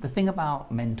 Yes. The thing about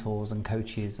mentors and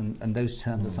coaches, and those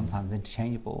terms are sometimes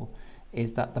interchangeable,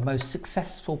 is that the most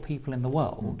successful people in the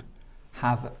world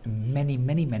have many,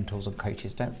 many mentors and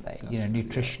coaches, don't they? Absolutely,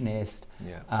 Nutritionist,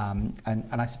 yeah.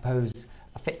 And I suppose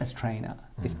a fitness trainer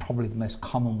is probably the most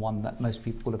common one that most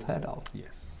people will have heard of.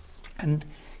 Yes. And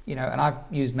and I've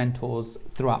used mentors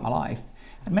throughout my life.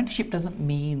 And mentorship doesn't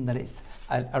mean that it's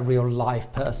a real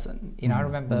live person. I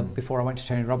remember before I went to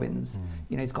Tony Robbins,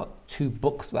 he's got 2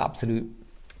 books, absolute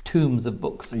tomes of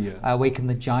books. Yeah. Awaken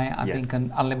the Giant, I think,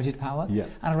 and Unlimited Power. Yeah.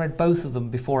 And I read both of them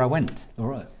before I went. All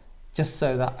right. Just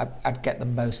so that I'd get the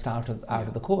most out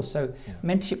of the course. So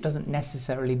mentorship doesn't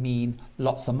necessarily mean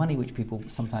lots of money, which people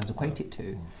sometimes equate it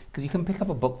to. Because you can pick up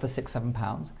a book for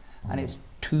 £6-7 and it's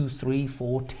 2, 3,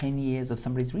 4, 10 years of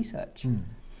somebody's research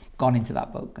gone into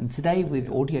that book. And today with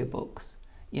audiobooks,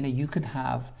 you can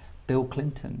have Bill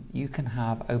Clinton, you can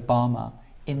have Obama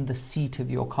in the seat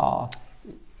of your car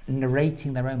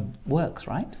narrating their own works,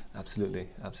 right? Absolutely,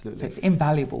 absolutely. So it's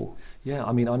invaluable. Yeah,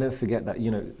 I mean, I'll never forget that,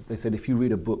 they said if you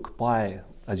read a book by,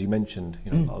 as you mentioned,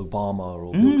 Obama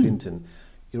or Bill Clinton,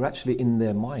 you're actually in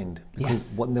their mind,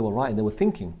 because when they were writing, they were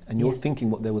thinking, and you're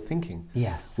thinking what they were thinking.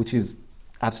 Yes. Which is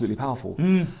absolutely powerful.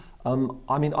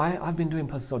 I mean, I've been doing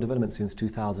personal development since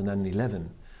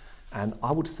 2011, and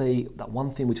I would say that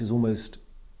one thing which has almost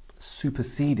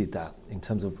superseded that in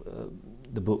terms of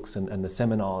the books and the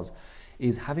seminars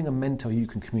is having a mentor you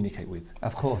can communicate with.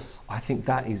 Of course. I think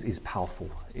that is powerful.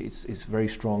 It's very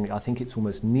strong. I think it's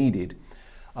almost needed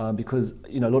because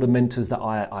a lot of mentors that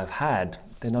I've had,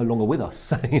 they're no longer with us.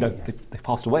 They've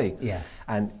passed away. Yes.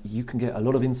 And you can get a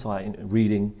lot of insight in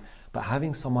reading, but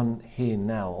having someone here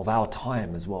now of our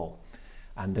time as well,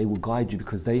 and they will guide you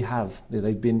because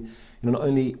they've been not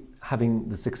only having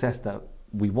the success that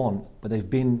we want, but they've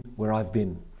been where I've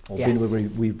been. Or been where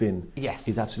we've been,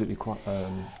 is absolutely quite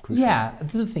crucial. Yeah,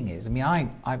 the thing is, I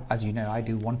as you know, I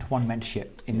do one-to-one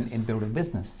mentorship in building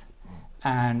business.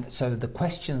 And so the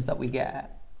questions that we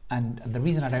get, and the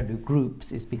reason I don't do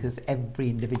groups is because every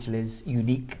individual is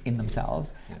unique in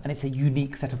themselves, and it's a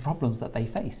unique set of problems that they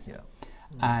face. Yeah.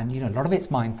 And a lot of it's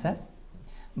mindset,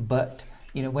 but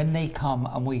when they come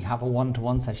and we have a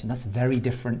one-to-one session, that's very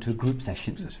different to group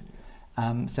sessions.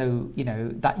 So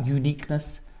that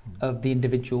uniqueness of the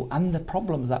individual and the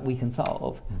problems that we can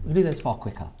solve, we can do those far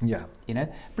quicker. Yeah.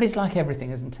 But it's like everything,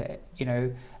 isn't it?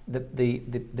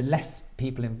 The less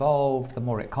people involved, the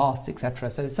more it costs,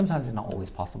 etc. So sometimes it's not always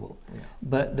possible. Yeah.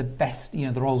 But the best,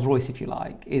 the Rolls Royce, if you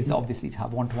like, is obviously to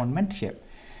have one-to-one mentorship.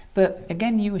 But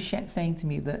again, you were saying to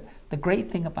me that the great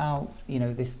thing about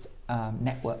this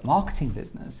network marketing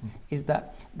business is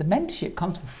that the mentorship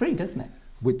comes for free, doesn't it?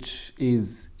 Which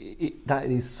is that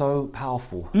is so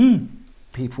powerful.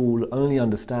 People only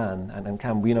understand, and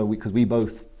Kam, because we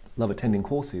both love attending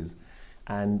courses,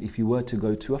 and if you were to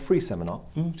go to a free seminar,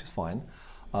 which is fine,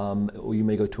 or you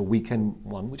may go to a weekend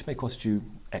one, which may cost you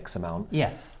X amount.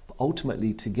 Yes. But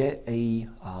ultimately, to get a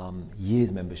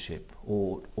year's membership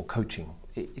or coaching,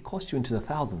 it costs you into the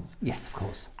thousands. Yes, of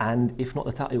course. And if not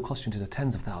it will cost you into the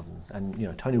tens of thousands.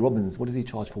 And Tony Robbins, what does he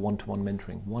charge for one-to-one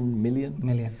mentoring? 1 million?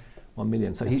 1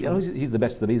 million. So he's the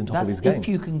best of the bees on top of his game. If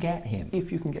you can get him.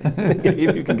 If you can get him.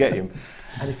 If you can get him.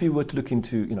 And if you were to look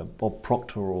into Bob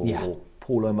Proctor or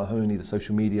Paul O'Mahony, the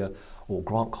social media, or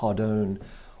Grant Cardone,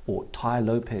 or Ty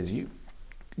Lopez,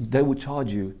 they would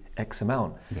charge you X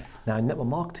amount. Yeah. Now in network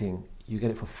marketing, you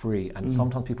get it for free, and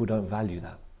sometimes people don't value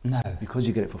that. No. Because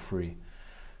you get it for free.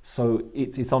 So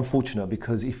it's unfortunate,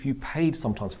 because if you paid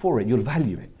sometimes for it, you'll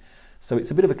value it. So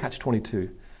it's a bit of a catch-22.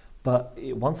 But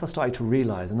once I started to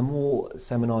realize, and the more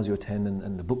seminars you attend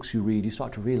and the books you read, you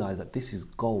start to realize that this is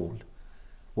gold,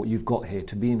 what you've got here,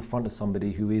 to be in front of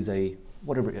somebody who is an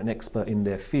expert in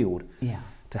their field,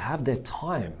 to have their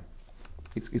time,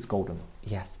 it's golden.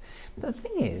 Yes. But the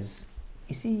thing is,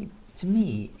 you see, to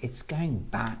me, it's going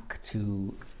back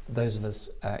to those of us,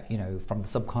 from the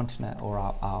subcontinent or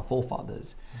our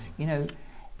forefathers.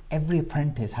 Every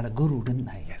apprentice had a guru, didn't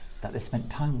they? Yes. That they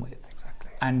spent time with.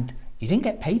 Exactly. And you didn't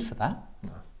get paid for that.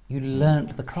 No. You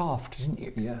learnt the craft, didn't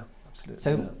you? Yeah, absolutely.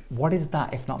 So what is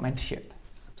that if not mentorship?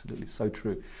 Absolutely, so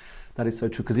true. That is so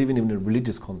true, because even in a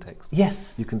religious context,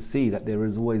 yes, you can see that there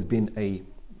has always been a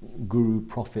guru,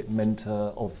 prophet,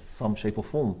 mentor of some shape or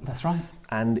form. That's right.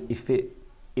 And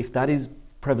if that is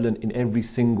prevalent in every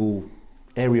single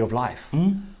area of life,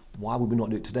 why would we not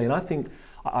do it today? And I think,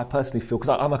 I personally feel, because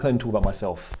I can only talk about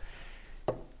myself,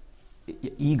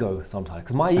 ego sometimes.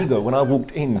 Because my ego, when I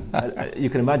walked in, you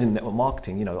can imagine network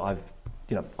marketing, I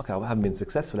haven't been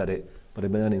successful at it, but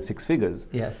I've been earning 6 figures.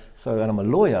 Yes. And I'm a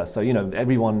lawyer, so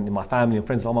everyone in my family and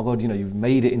friends are, oh my God, you've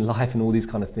made it in life and all these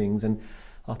kind of things. And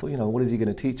I thought, what is he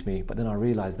going to teach me? But then I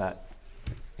realized that,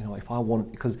 if I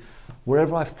want, because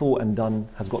wherever I've thought and done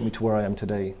has got me to where I am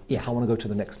today. Yeah. If I want to go to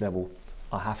the next level,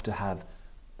 I have to have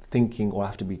thinking, or I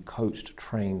have to be coached,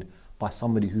 trained by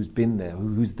somebody who's been there,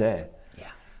 who's there. Yeah.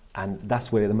 And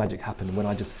that's where the magic happened, when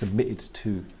I just submitted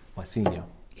to my senior.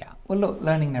 Yeah. Well, look,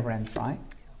 learning never ends, right?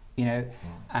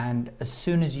 And as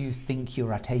soon as you think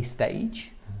you're at a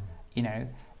stage,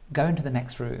 go into the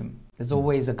next room. There's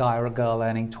always a guy or a girl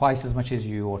earning twice as much as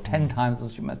you, or 10 times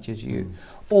as much as you,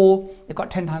 or they've got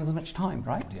 10 times as much time,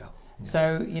 right? Yeah.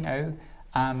 So,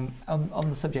 on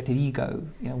the subject of ego,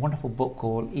 a wonderful book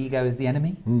called Ego is the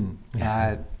Enemy.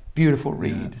 Beautiful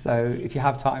read. Yeah. So if you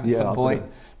have time at some point.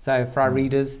 So for our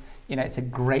readers, it's a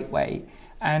great way.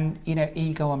 And,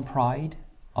 ego and pride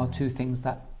are two things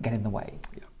that get in the way.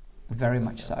 Yeah. Very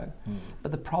much so.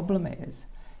 But the problem is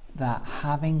that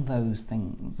having those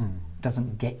things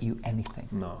doesn't get you anything.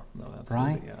 No, absolutely.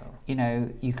 Right? Yeah.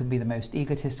 You can be the most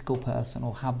egotistical person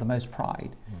or have the most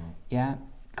pride. Yeah.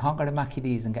 Can't go to Mackie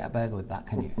D's and get a burger with that,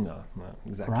 can you? No,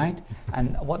 exactly. Right?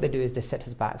 And what they do is they set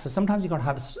us back. So sometimes you've got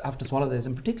to have to swallow those,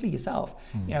 and particularly yourself.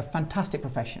 Fantastic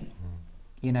profession.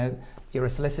 You're a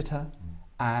solicitor,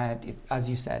 and as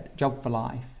you said, job for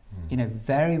life.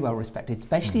 Very well respected,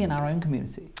 especially in our own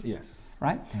community. Yes.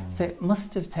 Right? So it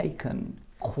must have taken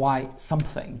quite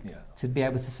something to be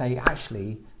able to say,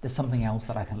 actually, there's something else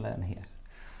that I can learn here.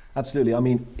 Absolutely. I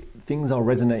mean, things are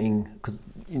resonating, because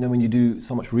when you do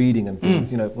so much reading and things,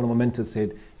 one of my mentors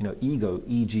said, ego,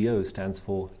 EGO, stands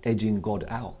for edging God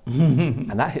out.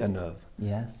 And that hit a nerve.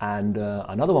 Yes. And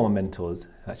another one of my mentors,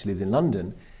 who actually lives in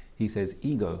London, he says,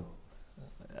 ego,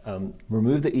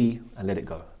 remove the E and let it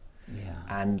go. Yeah.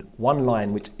 And one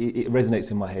line, which it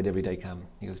resonates in my head every day, Cam,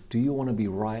 he goes, do you want to be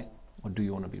right, or do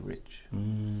you want to be rich?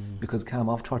 Because, Cam,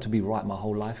 I've tried to be right my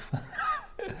whole life.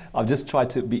 I've just tried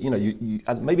to be,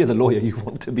 maybe as a lawyer, you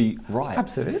want to be right.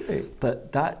 Absolutely.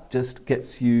 But that just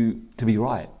gets you to be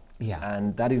right. Yeah.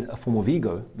 And that is a form of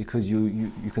ego, because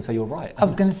you can say you're right. I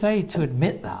was going to say, to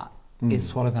admit that is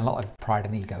swallowing a lot of pride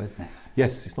and ego, isn't it?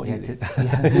 Yes, it's not easy.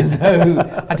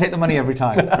 So I take the money every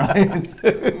time, right? So,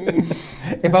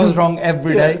 if I was wrong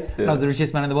every day and I was the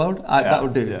richest man in the world, that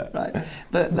would do, right?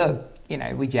 But look,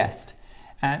 we jest.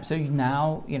 So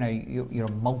now, you're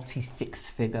a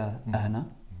multi-6-figure earner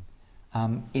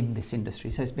in this industry.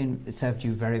 So it's served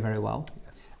you very, very well.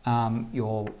 Yes.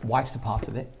 Your wife's a part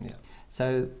of it. Yeah.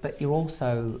 So, but you're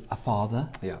also a father.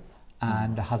 Yeah.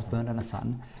 And a husband and a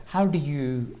son. How do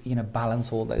you,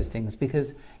 balance all those things?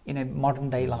 Because, modern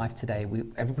day life today,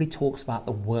 everybody talks about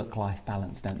the work-life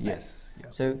balance, don't they? Yes. Yeah.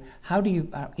 So how do you,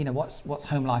 what's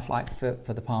home life like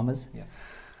for the Parmars? Yeah.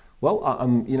 Well,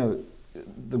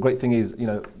 the great thing is,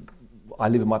 I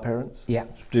live with my parents. Yeah.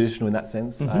 Traditional in that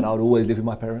sense, and I would always live with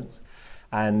my parents.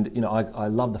 And, I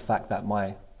love the fact that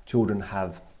my children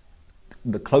have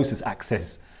the closest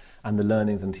access and the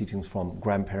learnings and teachings from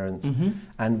grandparents.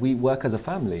 And we work as a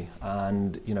family.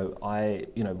 And,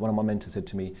 one of my mentors said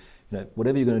to me,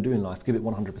 whatever you're going to do in life, give it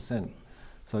 100%.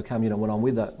 So Kam, when I'm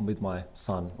with my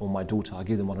son or my daughter, I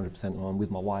give them 100%. When I'm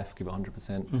with my wife, give it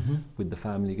 100%. With the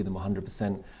family, give them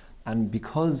 100%. And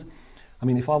because,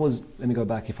 if I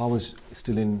was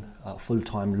still in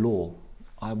full-time law,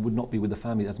 I would not be with the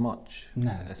family as much.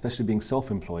 No. Especially being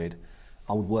self-employed,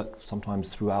 I would work sometimes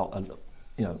throughout a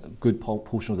good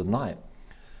portion of the night.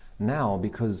 Now,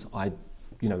 because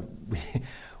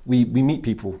we meet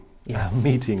people,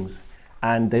 meetings,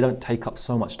 and they don't take up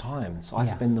so much time. So I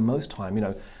spend the most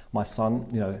time. My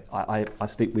son, I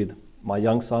sleep with my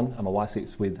young son, and my wife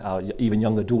sleeps with our even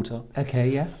younger daughter. Okay,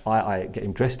 yes. I get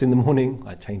him dressed in the morning,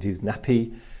 I change his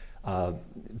nappy,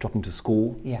 drop him to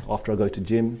school. After I go to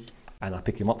gym, and I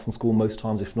pick him up from school most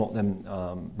times. If not, then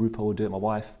Rupa will do it, my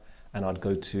wife, and I'd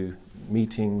go to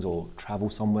meetings or travel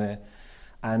somewhere.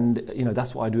 And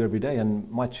that's what I do every day. And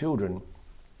my children,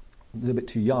 a little bit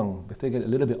too young, if they get a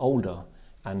little bit older,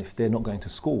 and if they're not going to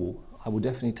school, I will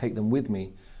definitely take them with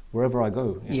me wherever I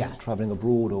go, traveling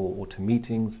abroad or to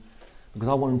meetings, because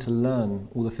I want them to learn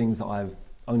all the things that I've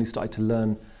only started to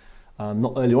learn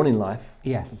not early on in life,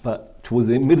 but towards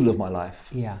the middle of my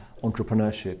life.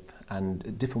 Entrepreneurship and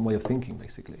a different way of thinking,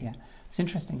 basically. Yeah, it's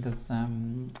interesting because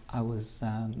I was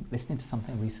listening to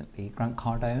something recently. Grant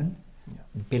Cardone,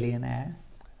 billionaire,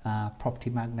 property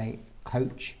magnate,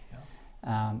 coach,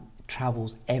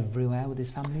 travels everywhere with his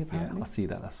family, apparently. Yeah, I see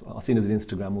that. I've seen his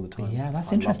Instagram all the time. Yeah,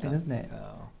 that's interesting, isn't it?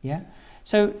 Yeah.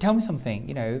 So tell me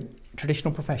something,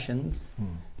 traditional professions,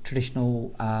 traditional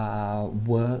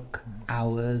work,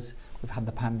 hours, we've had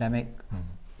the pandemic.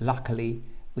 Luckily,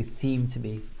 we seem to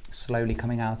be slowly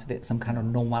coming out of it. Some kind of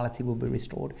normality will be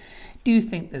restored. Do you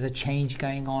think there's a change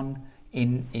going on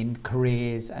in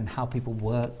careers and how people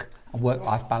work and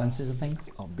work-life balances and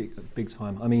things? Oh, big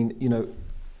time.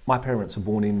 My parents were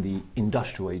born in the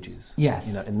industrial ages.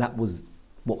 Yes. And that was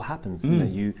what happens.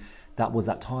 That was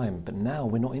that time. But now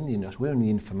we're not in the industrial, we're in the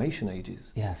information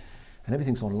ages. Yes. And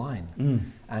everything's online.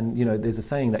 And there's a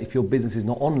saying that if your business is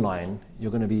not online,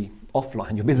 you're going to be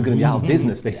offline. Your business is going to be out of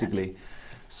business, basically.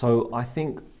 So I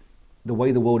think the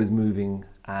way the world is moving,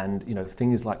 and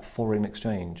things like foreign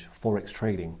exchange, forex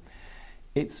trading,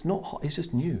 it's not hot, it's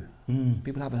just new.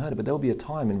 People haven't heard it, but there will be a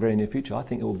time in very near future, I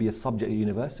think it will be a subject at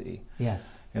university.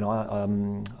 Yes. I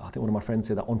think one of my friends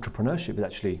said that entrepreneurship is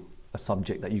actually a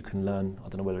subject that you can learn, I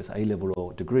don't know whether it's A-level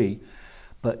or degree,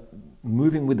 but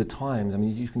moving with the times,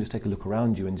 you can just take a look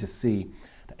around you and just see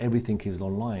that everything is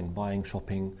online, buying,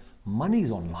 shopping,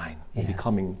 money's online, or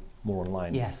becoming more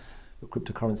online. Yes.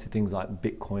 Cryptocurrency, things like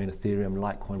Bitcoin, Ethereum,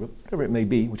 Litecoin, whatever it may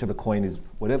be, whichever coin is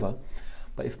whatever.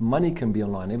 But if money can be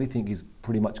online, everything is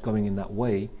pretty much going in that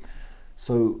way.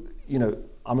 So,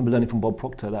 I remember learning from Bob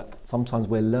Proctor that sometimes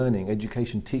we're learning,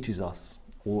 education teaches us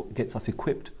or gets us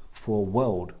equipped for a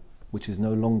world which is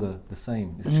no longer the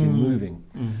same. It's actually moving.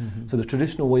 So the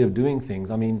traditional way of doing things,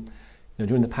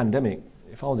 during the pandemic,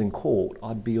 if I was in court,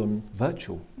 I'd be on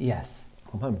virtual. Yes.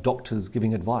 From home, doctors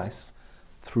giving advice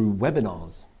through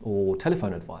webinars or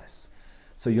telephone advice.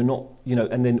 So you're not,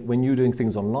 and then when you're doing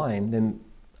things online, then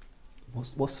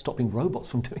what's stopping robots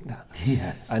from doing that?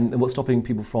 Yes. And what's stopping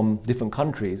people from different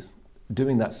countries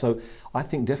doing that? So I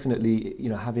think definitely,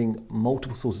 having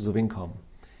multiple sources of income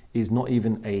is not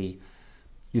even a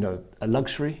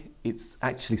luxury. It's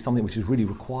actually something which is really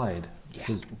required.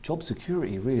 Because job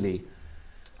security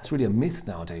that's really a myth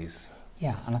nowadays.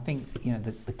 Yeah, and I think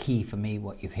the key for me,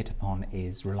 what you've hit upon,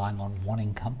 is relying on one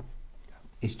income.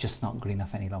 It's just not good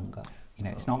enough any longer.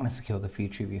 It's not going to secure the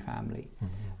future of your family.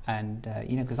 And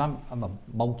because I'm a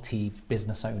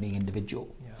multi-business owning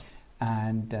individual,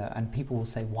 and people will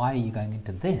say, why are you going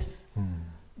into this?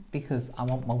 Because I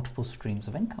want multiple streams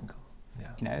of income.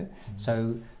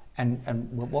 So and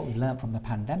what we've learned from the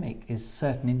pandemic is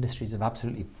certain industries have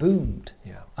absolutely boomed,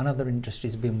 and other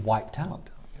industries have been wiped out.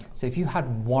 So if you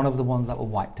had one of the ones that were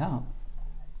wiped out,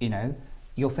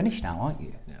 you're finished now, aren't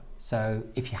you? So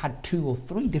if you had 2 or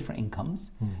 3 different incomes,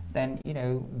 then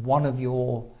one of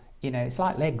your, it's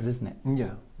like legs, isn't it?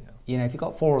 If you've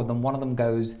got 4 of them, one of them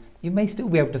goes, you may still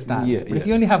be able to stand. But if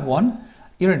you only have one,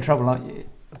 you're in trouble, aren't you?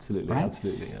 Absolutely, right?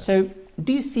 Absolutely. Yeah. So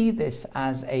do you see this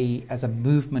as a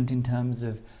movement in terms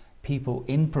of people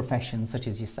in professions such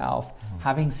as yourself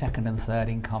having second and third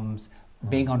incomes,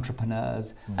 being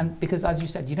entrepreneurs, and because as you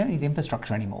said, you don't need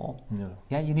infrastructure anymore.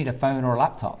 You need a phone or a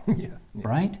laptop,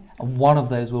 right? And one of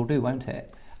those will do, won't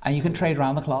it? And you can trade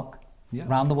around the clock,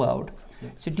 around the world.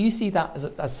 So do you see that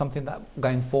as something that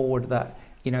going forward, that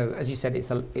you know, as you said,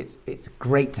 it's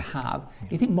great to have. Do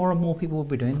you think more and more people will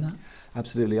be doing that?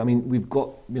 Absolutely. I mean, we've got,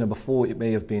 you know, before it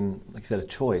may have been, like you said, a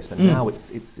choice, but now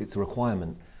it's a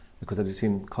requirement, because as we've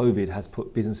seen, COVID has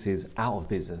put businesses out of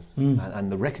business,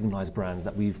 and the recognised brands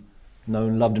that we've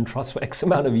known, loved and trust for X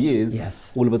amount of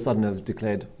years, all of a sudden have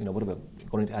declared, you know, whatever,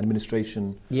 gone into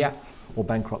administration or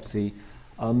bankruptcy.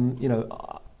 You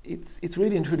know, it's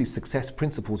really and truly success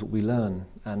principles that we learn,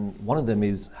 and one of them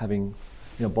is having,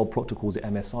 you know, Bob Proctor calls it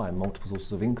MSI, multiple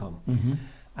sources of income.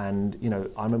 And, you know,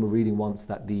 I remember reading once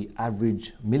that the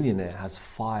average millionaire has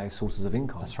 5 sources of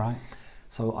income. That's right.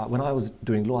 So when I was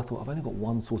doing law, I thought, I've only got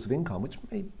 1 source of income, which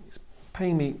is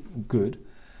paying me good,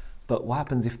 but what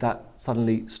happens if that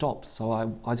suddenly stops? So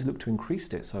I just looked to increase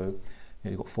it. So, you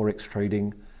know, you've got Forex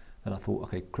trading, and I thought,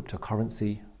 okay,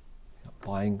 cryptocurrency, you know,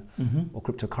 buying, or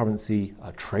cryptocurrency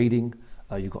trading.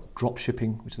 You've got drop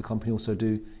shipping, which the company also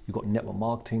do. You've got network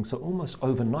marketing. So almost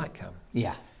overnight, Cam.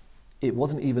 Yeah. It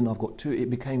wasn't even I've got 2, it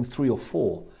became 3 or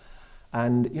 4.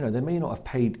 And, you know, they may not have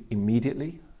paid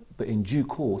immediately, but in due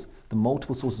course, the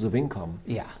multiple sources of income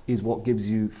is what gives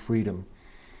you freedom.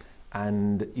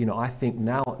 And, you know, I think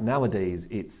nowadays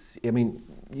I mean,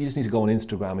 you just need to go on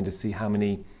Instagram and just see how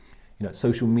many, you know,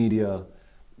 social media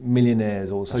millionaires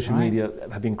or social media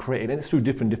have been created, and it's through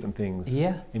different things.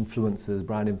 Influencers,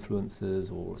 brand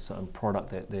influencers, or a certain product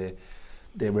that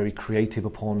they're very creative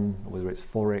upon, whether it's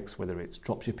Forex, whether it's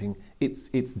dropshipping.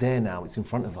 It's there now, it's in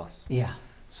front of us.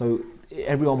 So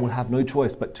everyone will have no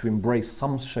choice but to embrace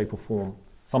some shape or form,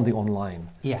 something online.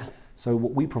 So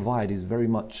what we provide is very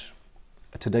much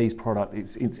today's product.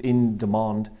 It's in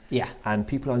demand, and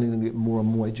people are only going to get more and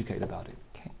more educated about it.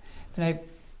 Okay. You know,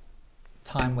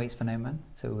 time waits for no man,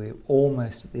 so we're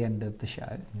almost at the end of the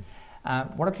show.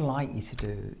 What I'd like you to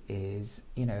do is,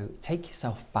 you know, take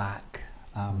yourself back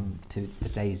to the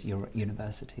days you're at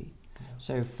university.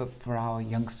 So for our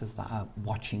youngsters that are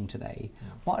watching today,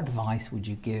 what advice would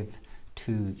you give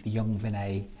to the young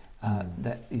Vinay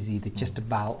that is either just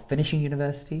about finishing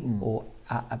university or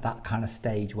at that kind of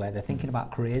stage where they're thinking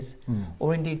about careers,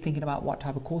 or indeed thinking about what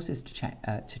type of courses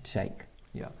to take?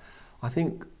 I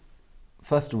think,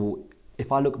 first of all,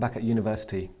 if I look back at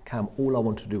university, Cam, all I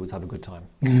wanted to do was have a good time.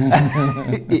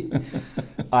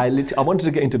 I wanted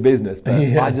to get into business, but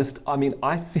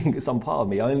I think some part of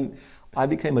me, I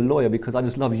became a lawyer because I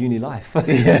just love uni life.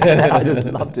 I just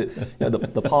loved it. You know,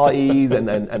 the parties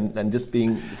and just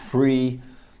being free,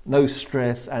 no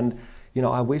stress. And, you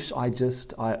know, I wish I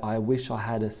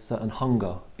had a certain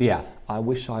hunger. I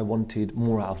wish I wanted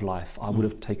more out of life. I would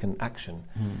have taken action.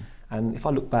 And if I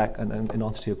look back and in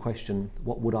answer to your question,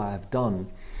 what would I have done?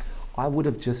 I would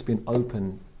have just been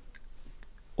open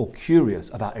or curious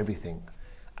about everything,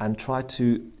 and try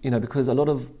to, you know, because a lot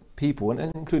of people,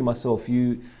 and including myself,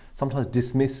 you sometimes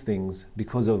dismiss things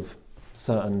because of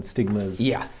certain stigmas.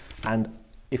 And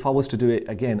if I was to do it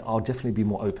again, I'll definitely be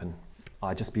more open.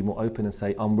 I'd just be more open and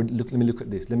say, let me look at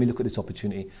this. Let me look at this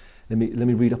opportunity. Let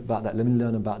me read up about that. Let me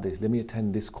learn about this. Let me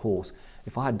attend this course.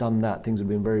 If I had done that, things would have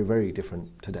been very, very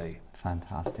different today.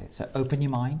 Fantastic. So open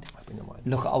your mind. Open your mind.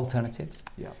 Look at alternatives.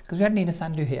 Because we had Nina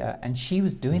Sandhu here, and she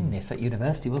was doing this at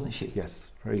university, wasn't she?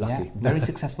 Yes, very lucky. Very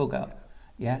successful girl.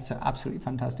 So absolutely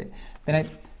fantastic. Been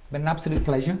an absolute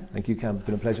pleasure. Thank you, Cam.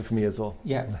 Been a pleasure for me as well.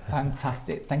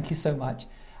 Fantastic. Thank you so much.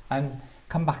 And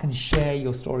come back and share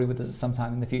your story with us at some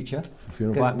time in the future.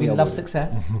 Because we love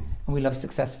success, and we love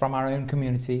success from our own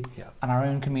community, and our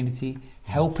own community,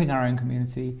 helping our own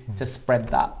community to spread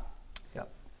that.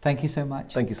 Thank you so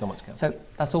much. Thank you so much, Cam. So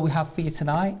that's all we have for you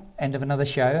tonight. End of another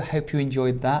show. Hope you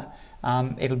enjoyed that.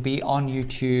 It'll be on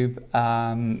YouTube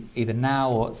either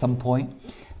now or at some point.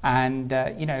 And,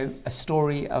 you know, a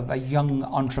story of a young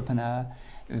entrepreneur,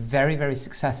 very, very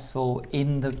successful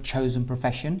in the chosen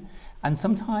profession. And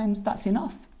sometimes that's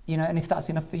enough, you know, and if that's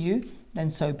enough for you, then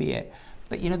so be it.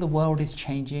 But, you know, the world is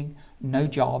changing. No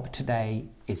job today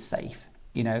is safe.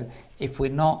 You know, if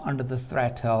we're not under the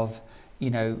threat of,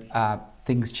 you know,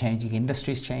 things changing,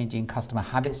 industries changing, customer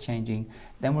habits changing,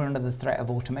 then we're under the threat of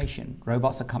automation.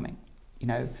 Robots are coming. You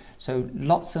know, so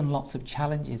lots and lots of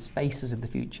challenges face us in the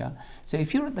future. So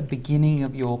if you're at the beginning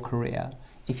of your career,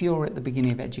 if you're at the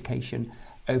beginning of education,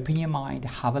 open your mind,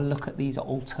 have a look at these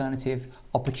alternative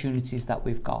opportunities that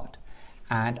we've got.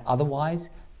 And otherwise,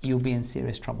 you'll be in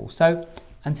serious trouble. So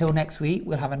until next week,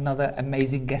 we'll have another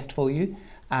amazing guest for you,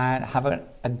 and have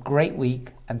a great week.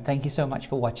 And thank you so much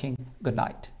for watching. Good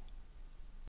night.